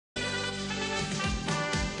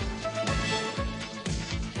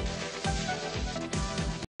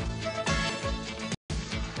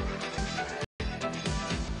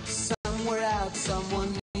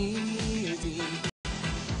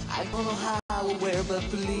power where, but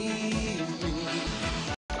believe me,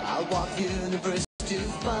 I'll walk the universe to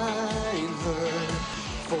find her,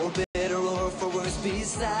 for better or for worse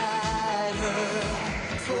beside her,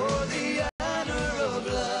 for the honor of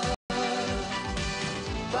love,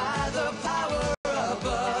 by the power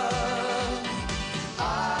above.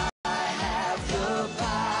 I have the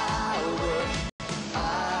power, I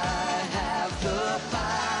have the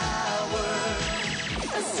power.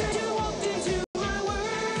 A stranger walked into my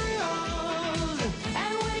world,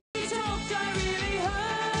 and when he talked I really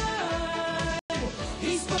heard.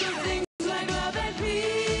 He spoke of things like love and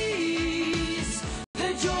peace,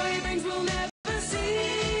 the joy he brings will never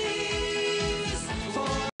cease, for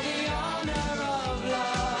the honor of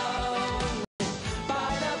love,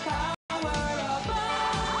 by the power above.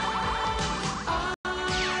 I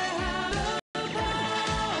have the power,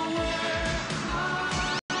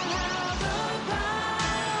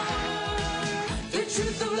 the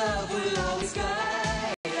truth of love will always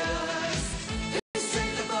guide us. The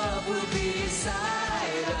strength of love will be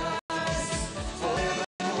inside us.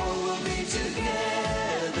 Forevermore we'll be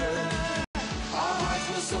together. Our hearts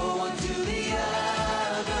will soar one to the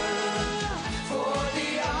other. For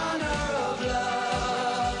the honor of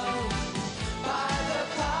love, by the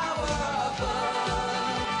power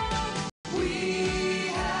above. We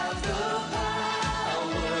have the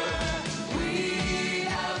power. We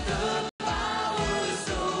have the power,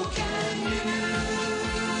 so can you.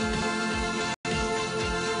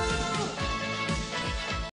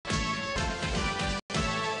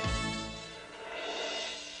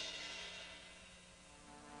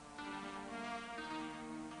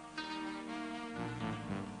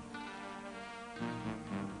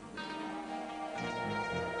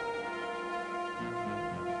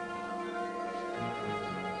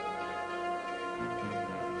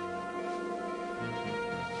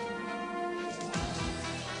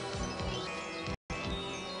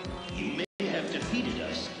 You may have defeated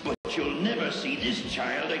us, but you'll never see this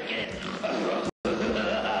child again.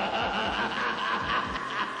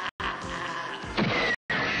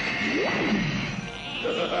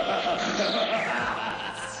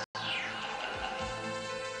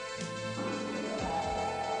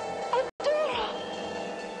 Adora!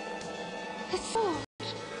 The sword!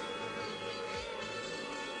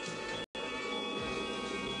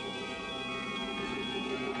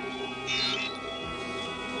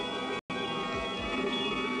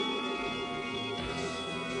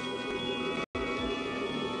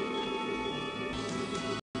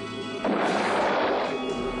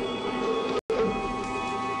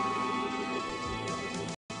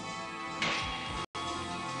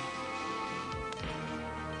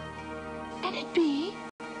 Can it be?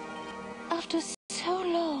 After so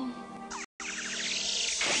long.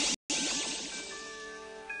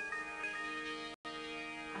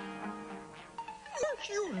 What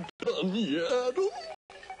you done here, Adam?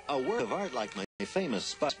 A work of art like my famous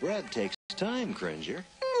spice bread takes time, Cringer.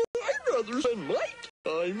 I'd rather spend my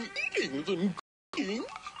time eating than cooking.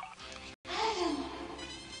 Adam!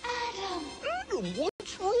 Adam! Adam,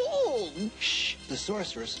 what's wrong? Shh! The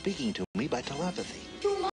sorceress speaking to me by telepathy.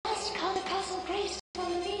 You must come to Castle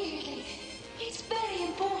Greystone immediately. It's very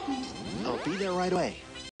important. I'll be there right away.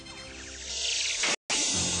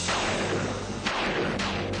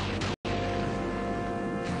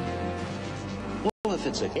 Well, if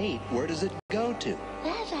it's a gate, where does it go to?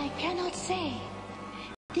 That I cannot say.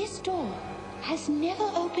 This door has never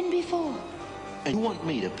opened before. And you want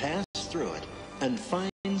me to pass through it and find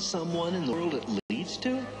someone in the world it leads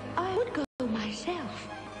to? I would go myself,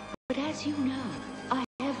 but as you know, I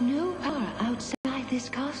have no power outside this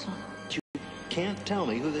castle. You can't tell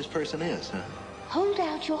me who this person is, huh? Hold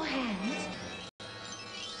out your hands.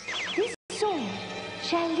 This sword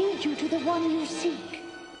shall lead you to the one you seek.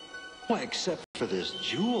 Why, except for this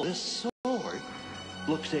jewel, this sword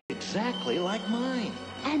looks exactly like mine.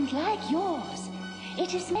 And like yours,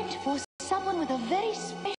 it is meant for someone with a very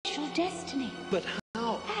special destiny. But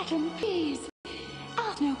how? Adam, please,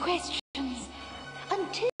 ask no questions.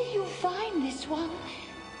 Until you find this one,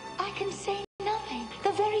 I can say nothing.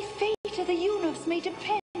 The very fate of the universe may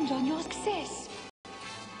depend on your success.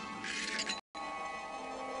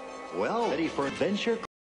 Well, ready for adventure?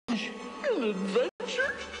 An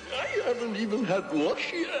adventure? I haven't even had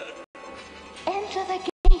lunch yet. Enter the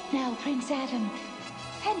gate now, Prince Adam,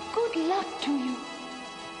 and good luck to you.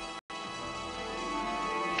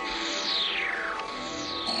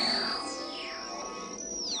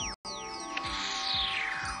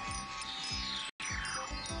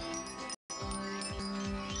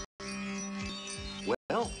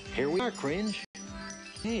 Well, here we are, Cringe.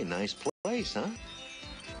 Hey, nice place, huh?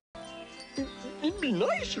 It's It'd be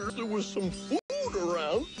nicer if there was some food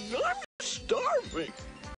around. I'm starving.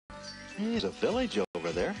 There's a village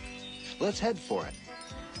over there. Let's head for it.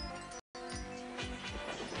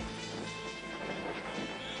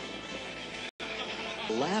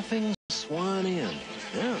 Laughing Swan Inn.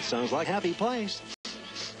 Yeah, sounds like a happy place.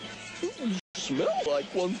 Smells like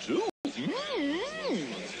one, too.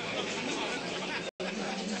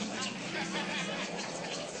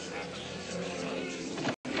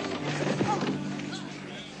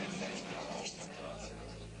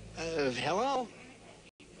 Hello?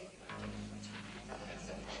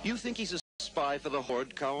 You think he's a spy for the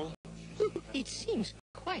Horde, Cowell? It seems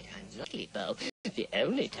quite unlucky, though. The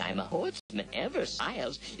only time a horseman ever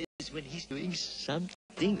smiles is when he's doing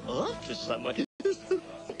something off to someone.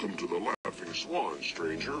 Welcome to the Laughing Swan,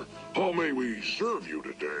 stranger. How may we serve you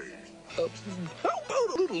today? How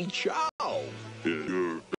about a little chow?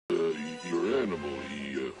 Your animal,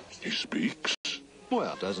 he speaks?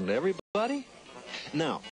 Well, doesn't everybody?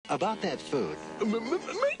 Now, about that food.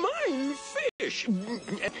 Mine fish.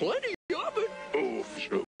 Plenty of it. Oh,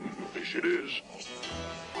 fish it is.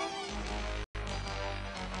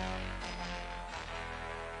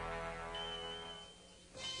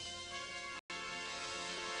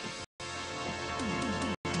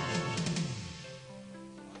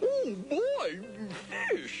 Oh, boy,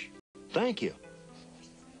 fish. Thank you.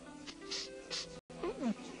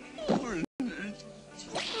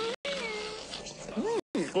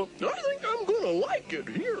 I think I'm gonna like it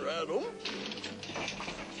here, Adam.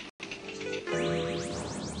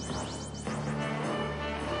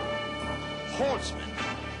 Horseman.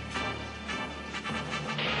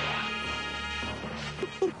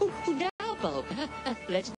 Now, Bob,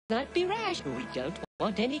 let's not be rash. We don't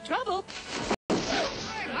want any trouble.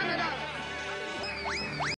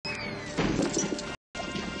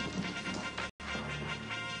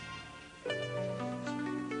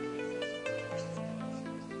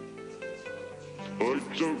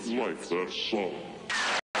 I don't like that song.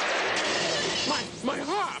 My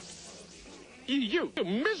harp! You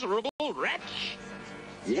miserable wretch!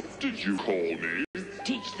 What did you call me?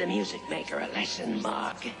 Teach the music maker a lesson,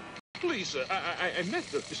 Mark. Please, sir, I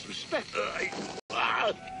meant no disrespect.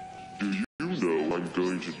 Do you know I'm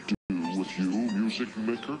going to do with you, music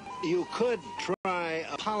maker? You could try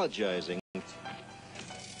apologizing.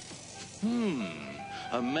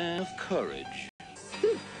 A man of courage.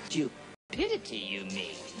 Stupidity, you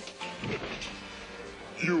mean?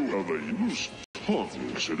 You have a loose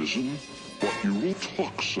tongue, citizen, but you won't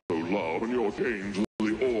talk so loud when you're chained to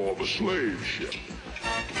the oar of a slave ship.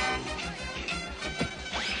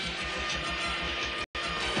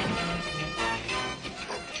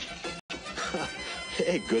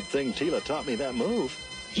 Hey, good thing Tila taught me that move.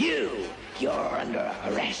 You're under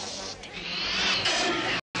arrest.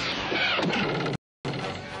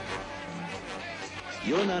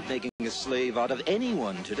 You're not making a slave out of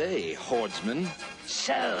anyone today, Hordsman.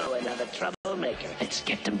 So, another troublemaker. Let's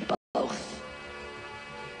get them both.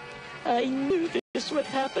 I knew this would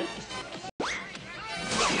happen.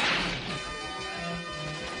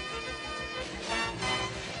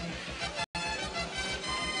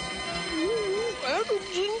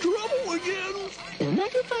 Adam's in trouble again.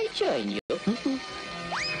 Not if I join you.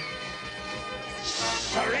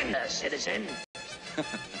 Surrender, citizen.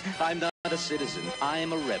 I'm not a citizen.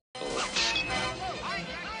 I'm a rebel.